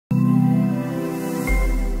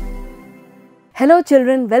Hello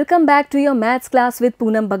children, welcome back to your maths class with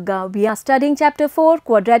Poonam Bagga. We are studying chapter 4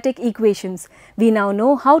 quadratic equations. We now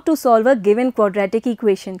know how to solve a given quadratic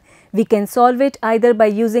equation. We can solve it either by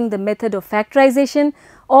using the method of factorization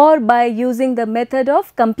or by using the method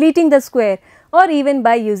of completing the square or even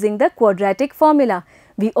by using the quadratic formula.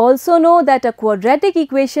 We also know that a quadratic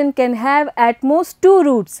equation can have at most 2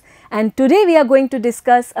 roots, and today we are going to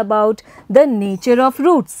discuss about the nature of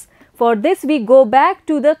roots. For this we go back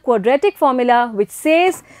to the quadratic formula which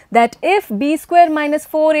says that if b square minus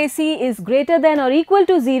 4ac is greater than or equal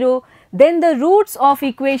to 0, then the roots of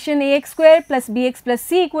equation ax square plus bx plus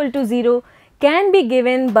c equal to 0 can be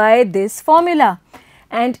given by this formula.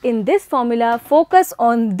 And in this formula, focus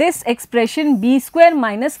on this expression b square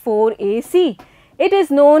minus 4ac. It is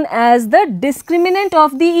known as the discriminant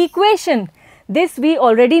of the equation. This we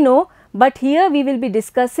already know, but here we will be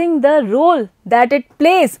discussing the role that it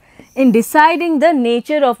plays in deciding the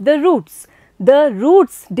nature of the roots. The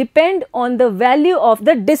roots depend on the value of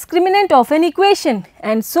the discriminant of an equation,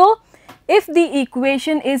 and so if the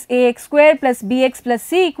equation is ax square plus bx plus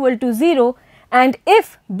c equal to 0 and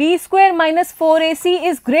if b square minus 4ac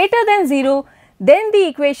is greater than 0, then the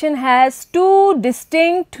equation has 2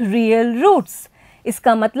 distinct real roots.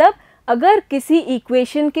 इसका मतलब अगर किसी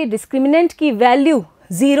equation के discriminant की value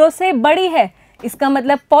 0 से बड़ी है, इसका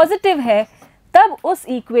मतलब पॉजिटिव है, तब उस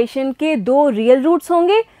इक्वेशन के 2 रियल रूट्स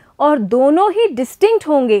होंगे और दोनों ही डिस्टिंक्ट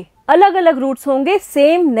होंगे, अलग अलग रूट्स होंगे,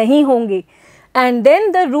 सेम नहीं होंगे. And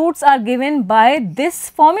then the roots are given by this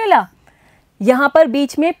formula. यहाँ पर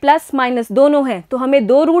बीच में प्लस माइनस दोनों हैं, तो हमें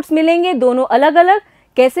 2 रूट्स मिलेंगे, दोनों अलग अलग.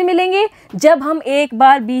 कैसे मिलेंगे? जब हम एक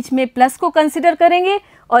बार बीच में प्लस को कंसिडर करेंगे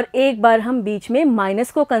और एक बार हम बीच में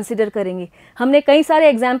माइनस को कंसिडर करेंगे. हमने कई सारे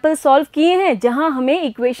एग्जाम्पल सॉल्व किए हैं जहाँ हमें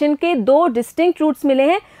इक्वेशन के 2 डिस्टिंक्ट रूट्स मिले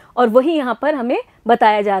हैं और वही यहाँ पर हमें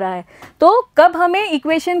बताया जा रहा है. तो कब हमें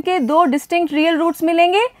इक्वेशन के 2 डिस्टिंक्ट रियल रूट्स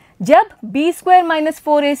मिलेंगे? जब b स्क्वायर माइनस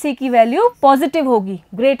 4ac की वैल्यू पॉजिटिव होगी,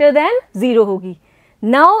 ग्रेटर देन 0 होगी.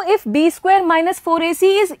 Now if b square minus 4ac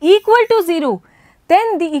is equal to 0,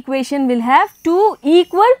 then the equation will have 2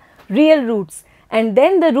 equal real roots, and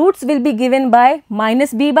then the roots will be given by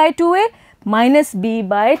minus b by 2a minus b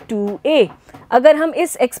by 2a. अगर हम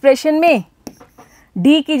इस expression में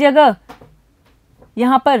d की जगह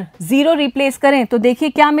यहाँ पर 0 replace करें तो देखिए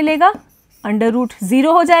क्या मिलेगा, अंडर रूट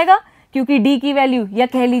 0 हो जाएगा, क्योंकि d की वैल्यू या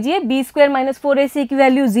कह लीजिए b स्क्वायर माइनस 4ac की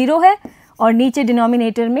वैल्यू 0 है और नीचे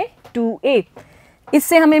डिनोमिनेटर में 2a.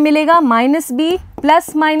 इससे हमें मिलेगा minus b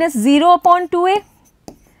plus minus 0 upon 2a,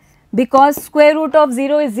 because square root of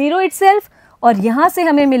 0 is 0 itself, और यहाँ से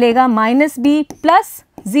हमें मिलेगा minus b plus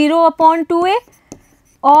 0 upon 2a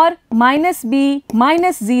और minus b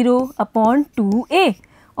minus 0 upon 2a,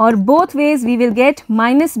 और both ways we will get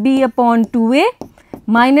minus b upon 2a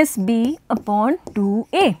minus b upon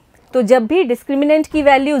 2a. तो जब भी डिस्क्रिमिनेंट की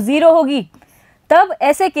वैल्यू 0 होगी तब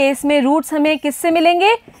ऐसे केस में रूट्स हमें किससे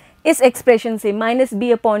मिलेंगे? इस एक्सप्रेशन से, minus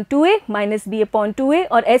b upon 2a minus b upon 2a,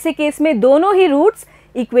 और ऐसे केस में दोनों ही रूट्स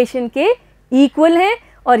इक्वेशन के इक्वल हैं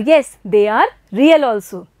और yes they are real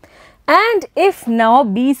also. And if now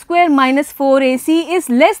b square minus 4ac is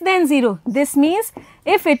less than 0, this means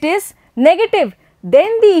if it is negative,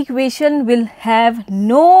 then the equation will have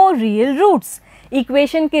no real roots.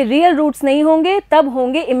 Equation के real roots नहीं होंगे, तब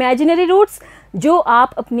होंगे imaginary roots जो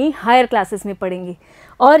आप अपनी higher classes में पढ़ेंगे.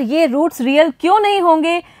 और ये roots real क्यों नहीं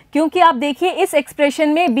होंगे? क्योंकि आप देखिए इस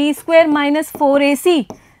expression में b square minus 4ac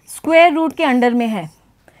square root के अंडर में है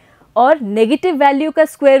और negative value का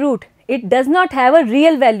square root, it does not have a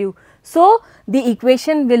real value. So the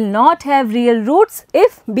equation will not have real roots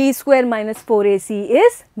if b square minus 4ac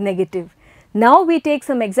is negative. Now we take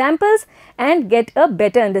some examples and get a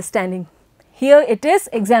better understanding. Here it is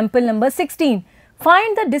example number 16.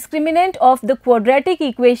 Find the discriminant of the quadratic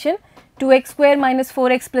equation 2x square minus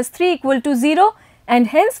 4x plus 3 equal to 0 and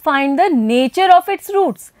hence find the nature of its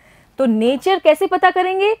roots. तो nature कैसे पता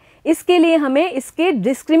करेंगे? इसके लिए हमें इसके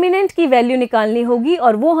discriminant की value निकालनी होगी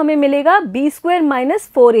और वो हमें मिलेगा b स्क्वायर माइनस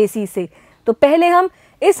 4ac से. तो पहले हम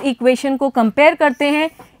इस इक्वेशन को कंपेयर करते हैं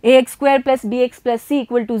ax square plus bx plus c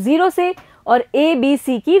equal to 0 से और a b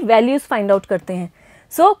c की वैल्यूज फाइंड आउट करते हैं.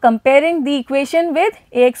 सो comparing the equation with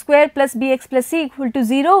ax square plus bx plus c equal to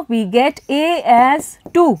 0, we get a as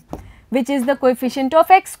 2 which is the coefficient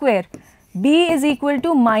of x square, b is equal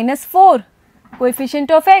to minus 4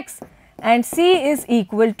 coefficient of x, and c is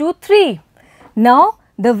equal to 3. Now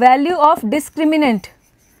the value of discriminant,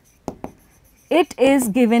 it is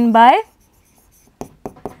given by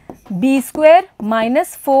b square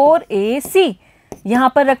minus 4ac.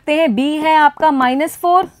 यहाँ पर रखते हैं b है आपका minus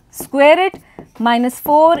 4, square it, minus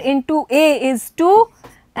 4 into a is 2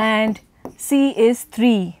 and C is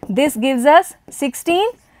 3. This gives us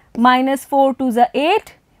 16 minus 4 2s are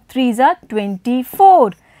 8, 3s are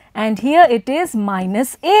 24 and here it is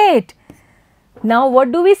minus 8. Now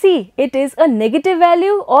what do we see? It is a negative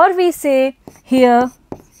value, or we say here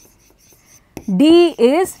D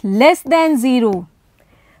is less than 0.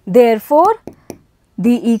 Therefore,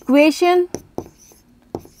 the equation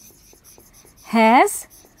has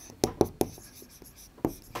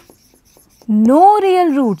no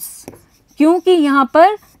real roots. क्योंकि यहाँ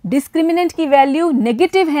पर discriminant की value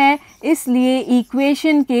negative है, इसलिए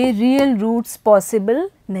equation के real roots possible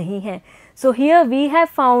नहीं है. So here we have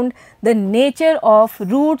found the nature of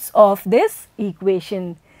roots of this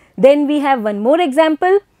equation. Then we have one more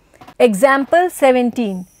example. Example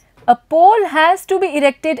 17. A pole has to be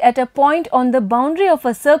erected at a point on the boundary of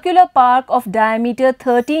a circular park of diameter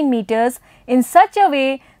 13 meters in such a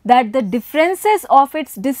way that the differences of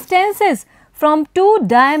its distances from two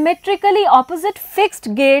diametrically opposite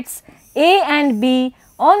fixed gates A and B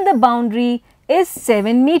on the boundary is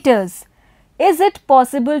 7 meters. Is it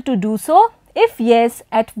possible to do so? If yes,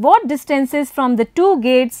 at what distances from the two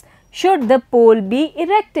gates should the pole be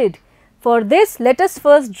erected? For this, let us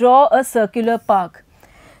first draw a circular park.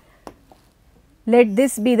 Let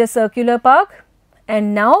this be the circular park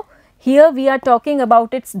and now here we are talking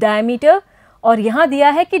about its diameter और यहाँ दिया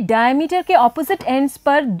है कि diameter के opposite ends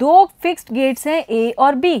पर दो fixed gates हैं A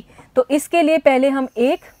और B. तो इसके लिए पहले हम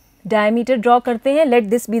एक diameter draw करते हैं.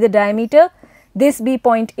 Let this be the diameter. This be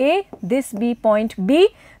point A, this be point B,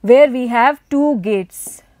 where we have two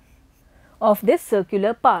gates of this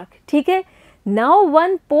circular park. ठीक है. Now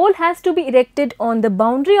one pole has to be erected on the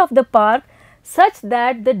boundary of the park such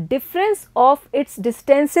that the difference of its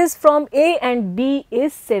distances from A and B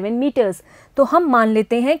is 7 meters. तो हम मान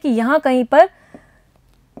लेते हैं कि यहाँ कहीं पर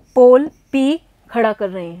पोल P खड़ा कर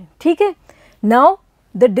रहे हैं. ठीक है. Now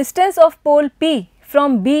the distance of pole P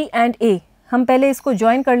from B and A, हम पहले इसको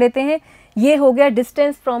join कर लेते हैं. ये हो गया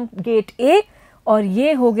distance from gate A और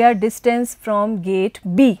ये हो गया distance from gate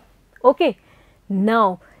B. Okay.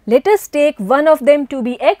 Now let us take one of them to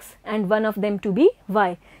be X and one of them to be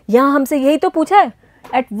Y. यहाँ हमसे यही तो पूछा है.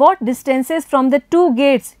 At what distances from the two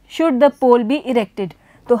gates should the pole be erected?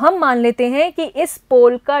 तो हम मान लेते हैं कि इस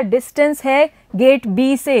पोल का डिस्टेंस है गेट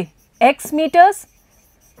B से X मीटर्स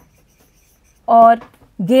और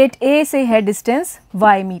गेट A से है distance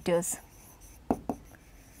Y meters.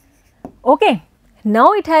 Okay,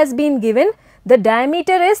 now it has been given the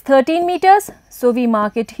diameter is 13 meters, so we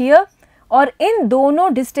mark it here. और इन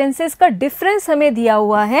दोनों डिस्टेंसेस का डिफरेंस हमें दिया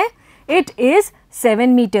हुआ है, it is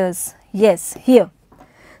 7 meters. Yes, here.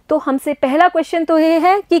 तो हमसे पहला क्वेश्चन तो ये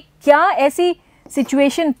है कि क्या ऐसी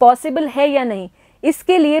सिचुएशन पॉसिबल है या नहीं.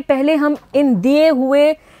 इसके लिए पहले हम इन दिए हुए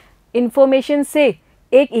इंफॉर्मेशन से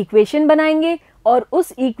एक इक्वेशन बनाएंगे और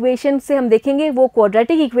उस इक्वेशन से हम देखेंगे वो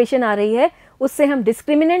क्वाड्रेटिक इक्वेशन आ रही है, उससे हम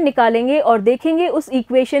डिस्क्रिमिनेंट निकालेंगे और देखेंगे उस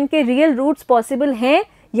इक्वेशन के रियल रूट्स पॉसिबल हैं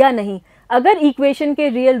या नहीं. अगर इक्वेशन के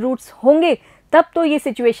रियल रूट्स होंगे तब तो ये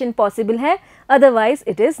सिचुएशन पॉसिबल है, अदरवाइज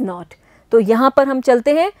इट इज़ नॉट. तो यहाँ पर हम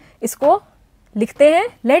चलते हैं, इसको लिखते हैं.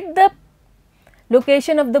 Let the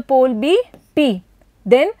location of the pole B P,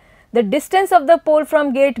 then the distance of the pole from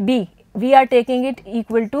gate B, we are taking it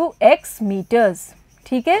equal to X meters.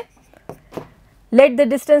 ठीक है. Let the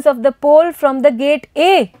distance of the pole from the gate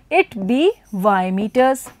A, it be Y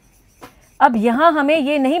meters. अब यहाँ हमें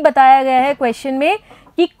ये नहीं बताया गया है क्वेश्चन में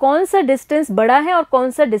कि कौन सा डिस्टेंस बड़ा है और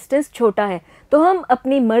कौन सा डिस्टेंस छोटा है. तो हम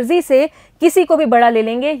अपनी मर्जी से किसी को भी बड़ा ले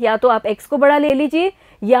लेंगे, या तो आप X को बड़ा ले लीजिए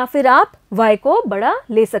या फिर आप Y को बड़ा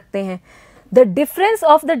ले सकते हैं. The difference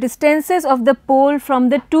of the distances of the pole from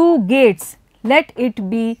the two gates, let it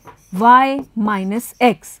be Y minus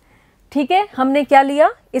X. ठीक है. हमने क्या लिया,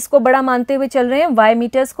 इसको बड़ा मानते हुए चल रहे हैं Y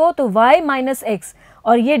मीटर्स को, तो Y minus X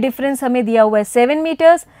और ये डिफरेंस हमें दिया हुआ है 7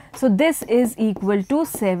 metres. So this is equal to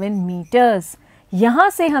 7 metres. यहाँ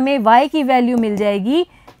से हमें Y की वैल्यू मिल जाएगी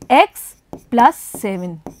X प्लस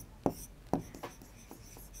 7.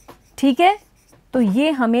 ठीक है. तो ये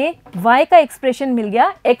हमें y का एक्सप्रेशन मिल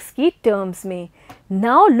गया x की टर्म्स में.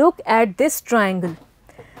 Now look at this triangle.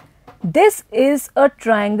 This is a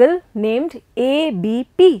triangle named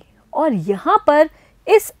ABP और यहाँ पर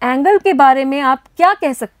इस एंगल के बारे में आप क्या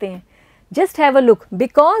कह सकते हैं. Just have a look.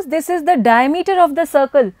 Because this is the diameter of the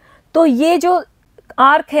circle, तो ये जो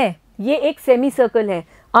आर्क है ये एक सेमी सर्कल है.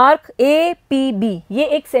 आर्क APB ये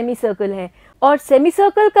एक सेमी सर्कल है और सेमी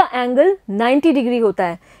सर्कल का एंगल 90 डिग्री होता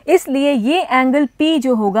है, इसलिए ये एंगल P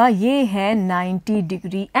जो होगा ये है 90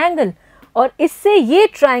 डिग्री एंगल. और इससे ये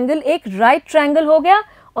ट्राइंगल एक राइट ट्राइंगल हो गया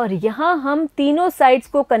और यहाँ हम तीनों साइड्स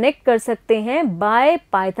को कनेक्ट कर सकते हैं by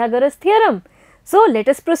Pythagoras theorem. So let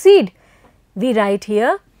us proceed. We write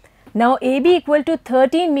here Now AB equal to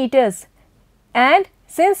 13 meters, and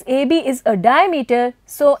since AB is a diameter,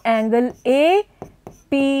 so angle APB,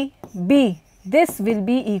 this will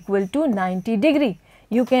be equal to 90 degree.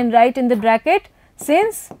 You can write in the bracket,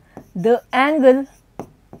 since the angle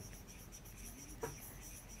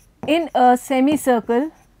in a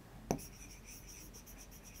semicircle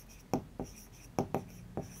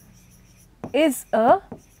is a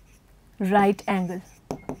right angle.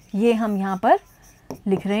 ये हम यहाँ पर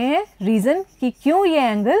लिख रहे हैं reason कि क्यों ये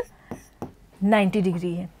एंगल 90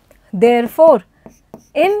 डिग्री है. Therefore,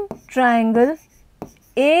 in triangle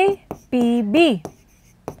APB,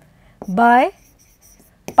 by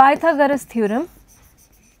Pythagoras theorem,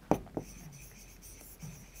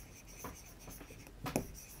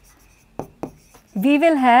 we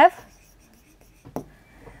will have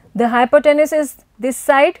the hypotenuse is this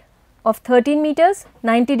side of 13 meters.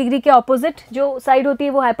 90 degree के ऑपोजिट जो साइड होती है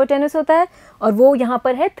वो हाइपोटेनस होता है और वो यहाँ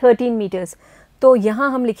पर है 13 मीटर्स. तो यहाँ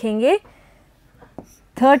हम लिखेंगे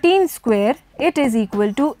 13 square it is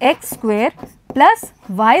equal to x square plus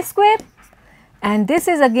y square, and this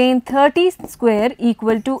is again 30 square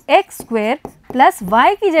equal to x square plus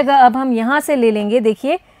y की जगह अब हम यहाँ से ले लेंगे,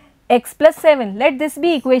 देखिए x plus 7. Let this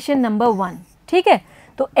B equation number 1. ठीक है,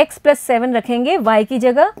 तो x प्लस 7 रखेंगे y की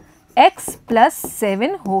जगह, x plus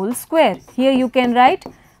 7 whole square. Here you can write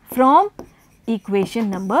from equation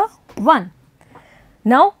number 1.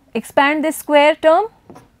 Now expand this square term.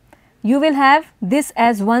 You will have this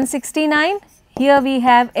as 169. Here we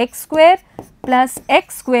have x square plus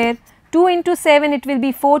x square. 2 into 7 it will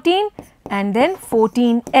be 14, and then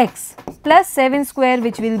 14x plus 7 square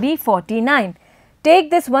which will be 49. Take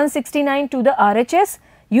this 169 to the RHS.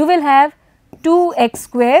 You will have 2x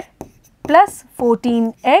square plus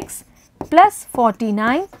 14x plus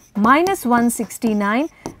 49 minus 169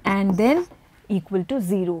 and then equal to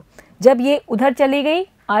 0. जब ये उधर चली गई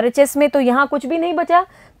RHS में तो यहाँ कुछ भी नहीं बचा,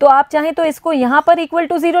 तो आप चाहें तो इसको यहाँ पर equal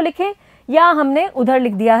to 0 लिखें, या हमने उधर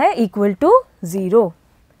लिख दिया है equal to 0.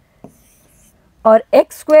 और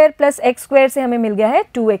x square plus x square से हमें मिल गया है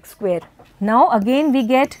 2x square. Now again we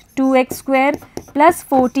get 2x square plus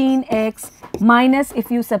 14x minus,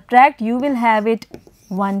 if you subtract you will have it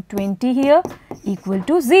 120 here equal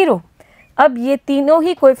to 0. अब ये तीनों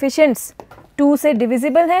ही कोएफिशिएंट्स 2 से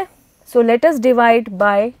डिविजिबल हैं, so let us divide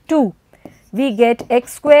by 2. We get x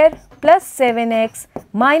square plus 7x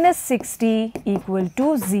minus 60 equal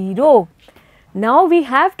to 0. Now we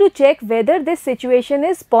have to check whether this situation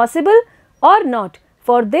is possible or not.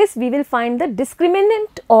 For this we will find the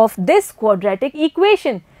discriminant of this quadratic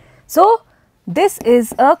equation. So this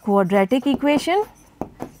is a quadratic equation.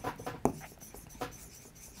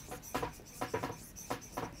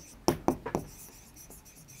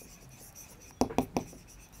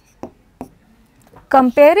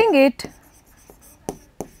 Comparing it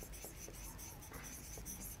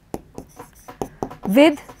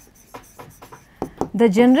with the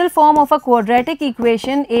general form of a quadratic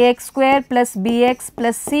equation ax square plus bx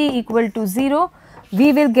plus c equal to 0,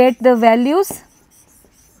 we will get the values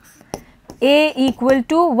a equal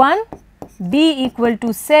to 1, b equal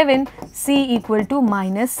to 7, c equal to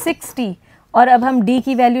minus 60. और अब हम d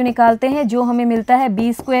की value निकालते हैं, जो हमें मिलता है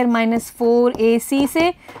b स्क्वायर माइनस 4ac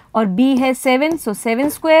से, और b है 7, सो 7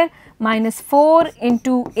 square minus 4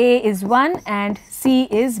 into a is 1 and c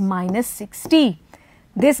is minus 60.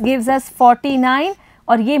 This gives us 49,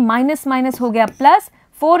 और ये माइनस माइनस हो गया plus,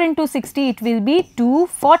 4 into 60 it will be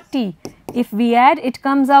 240. If we add it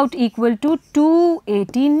comes out equal to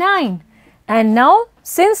 289. And now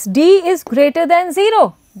since d is greater than 0,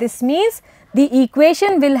 this means the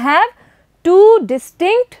equation will have two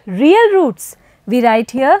distinct real roots. We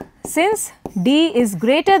write here, since d is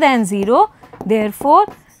greater than 0, therefore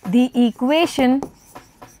the equation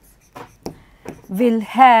will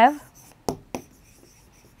have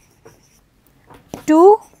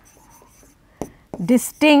two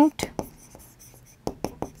distinct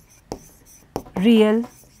real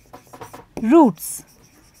roots,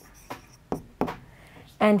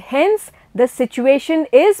 and hence the situation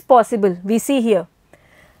is possible. We see here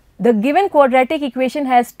the given quadratic equation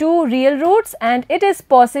has two real roots and it is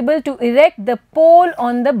possible to erect the pole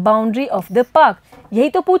on the boundary of the park. यही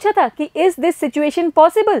तो पूछा था कि is this situation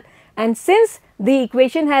possible, and since the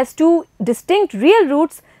equation has two distinct real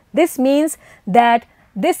roots, this means that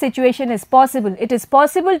this situation is possible. It is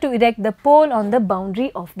possible to erect the pole on the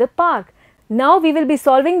boundary of the park. Now we will be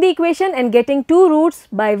solving the equation and getting two roots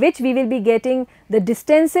by which we will be getting the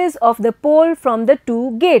distances of the pole from the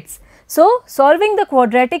two gates. So solving the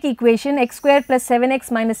quadratic equation x square plus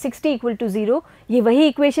 7x minus 60 equal to 0, ये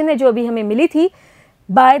वही equation है जो अभी हमें मिली थी.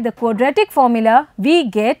 By the quadratic formula we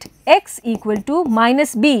get x equal to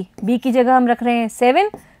minus b, b की जगह हम रख रहे हैं 7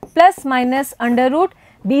 plus minus under root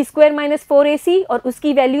B square minus 4ac और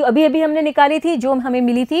उसकी वैल्यू अभी अभी हमने निकाली थी जो हमें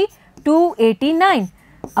मिली थी 289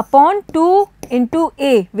 upon 2 into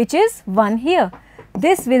a which is 1 here.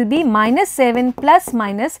 This will be minus 7 plus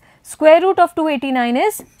minus square root of 289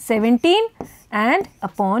 is 17 and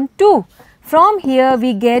upon 2. From here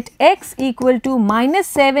we get x equal to minus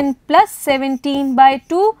 7 plus 17 by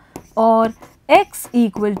 2 or x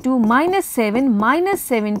equal to minus 7 minus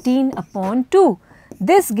 17 upon 2.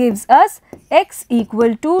 This gives us x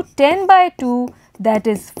equal to 10 by 2 that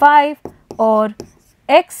is 5 or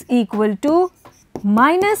x equal to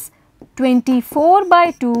minus 24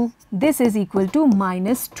 by 2, this is equal to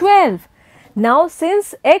minus 12. Now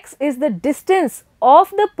since x is the distance of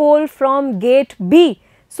the pole from gate B,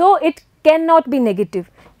 so it cannot be negative.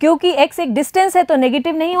 क्योंकि x एक distance है तो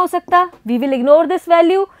negative नहीं हो सकता. We will ignore this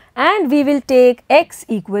value and we will take x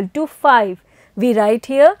equal to 5. We write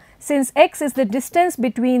here since x is the distance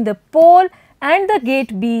between the pole and the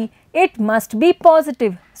gate B, it must be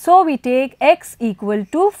positive. So we take x equal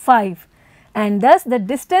to 5. And thus the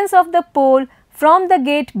distance of the pole from the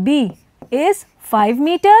gate B is 5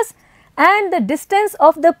 meters and the distance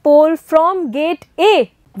of the pole from gate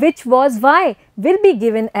A, which was y, will be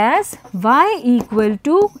given as y equal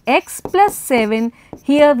to x plus 7.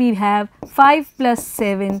 Here we have 5 plus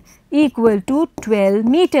 7 equal to 12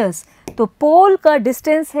 meters. तो पोल का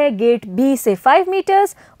distance है gate B से 5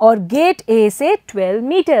 meters और gate A से 12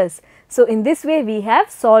 meters. So in this way we have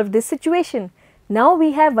solved this situation. Now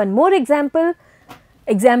we have one more example.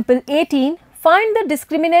 Example 18. Find the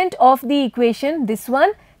discriminant of the equation, this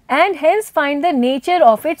one, and hence find the nature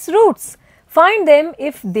of its roots. Find them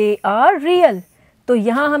if they are real. तो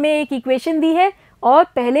यहाँ हमें एक equation दी है और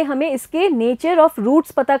पहले हमें इसके nature of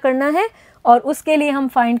roots पता करना है और उसके लिए हम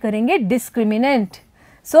फाइंड करेंगे discriminant.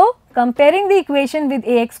 So comparing the equation with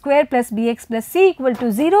ax square plus bx plus c equal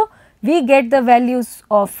to 0, we get the values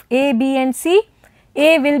of a, b and c.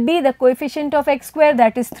 A will be the coefficient of x square,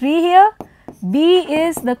 that is 3 here. B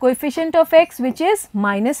is the coefficient of x, which is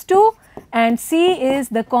minus 2, and c is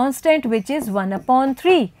the constant, which is 1 upon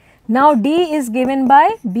 3. Now D is given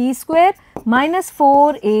by b square minus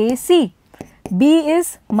 4ac. B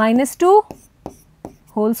is minus 2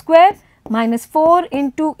 whole square minus 4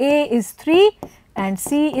 into a is 3 and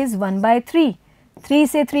c is 1 by 3. 3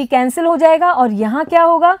 से 3 cancel हो जाएगा और यहाँ क्या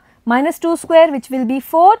होगा, minus 2 square which will be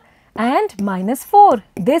 4 and minus 4.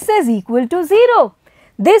 This is equal to 0.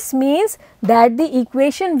 This means that the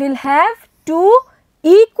equation will have two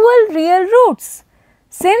equal real roots.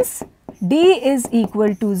 Since D is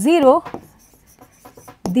equal to 0,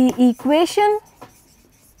 the equation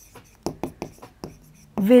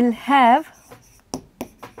will have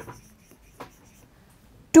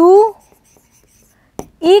two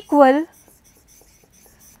equal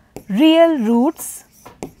real roots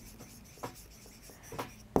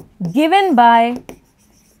given by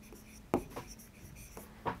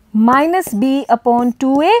minus b upon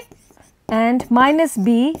 2a and minus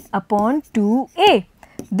b upon 2a.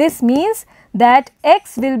 This means that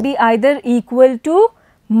x will be either equal to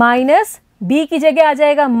minus b की जगह आ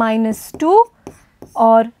जाएगा minus 2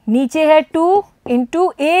 और नीचे है 2 into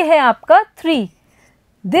a है आपका 3.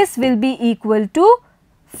 This will be equal to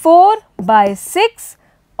 4 by 6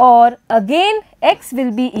 और again x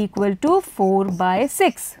will be equal to 4 by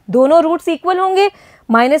 6. दोनों रूट्स इक्वल होंगे,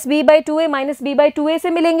 minus B by 2a minus B by 2a से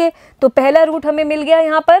मिलेंगे. तो पहला रूट हमें मिल गया,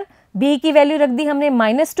 यहाँ पर b की वैल्यू रख दी हमने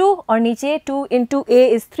माइनस 2 और नीचे 2 into a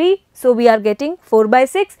is 3. So we are getting 4 by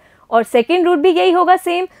 6 और सेकेंड रूट भी यही होगा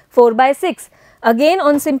same 4 by 6. Again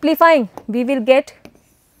on simplifying we will get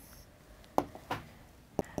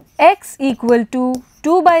x equal to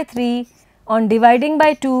 2 by 3 on dividing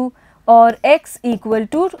by 2 or x equal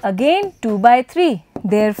to again 2 by 3.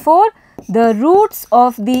 Therefore, the roots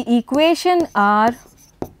of the equation are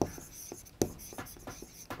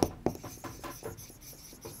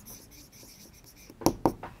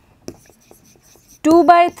two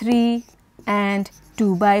by 3 and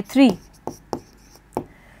 2 by 3.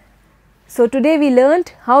 So today we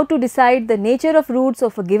learnt how to decide the nature of roots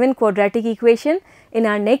of a given quadratic equation. In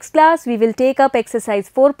our next class, we will take up exercise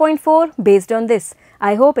 4.4 based on this.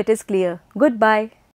 I hope it is clear. Goodbye.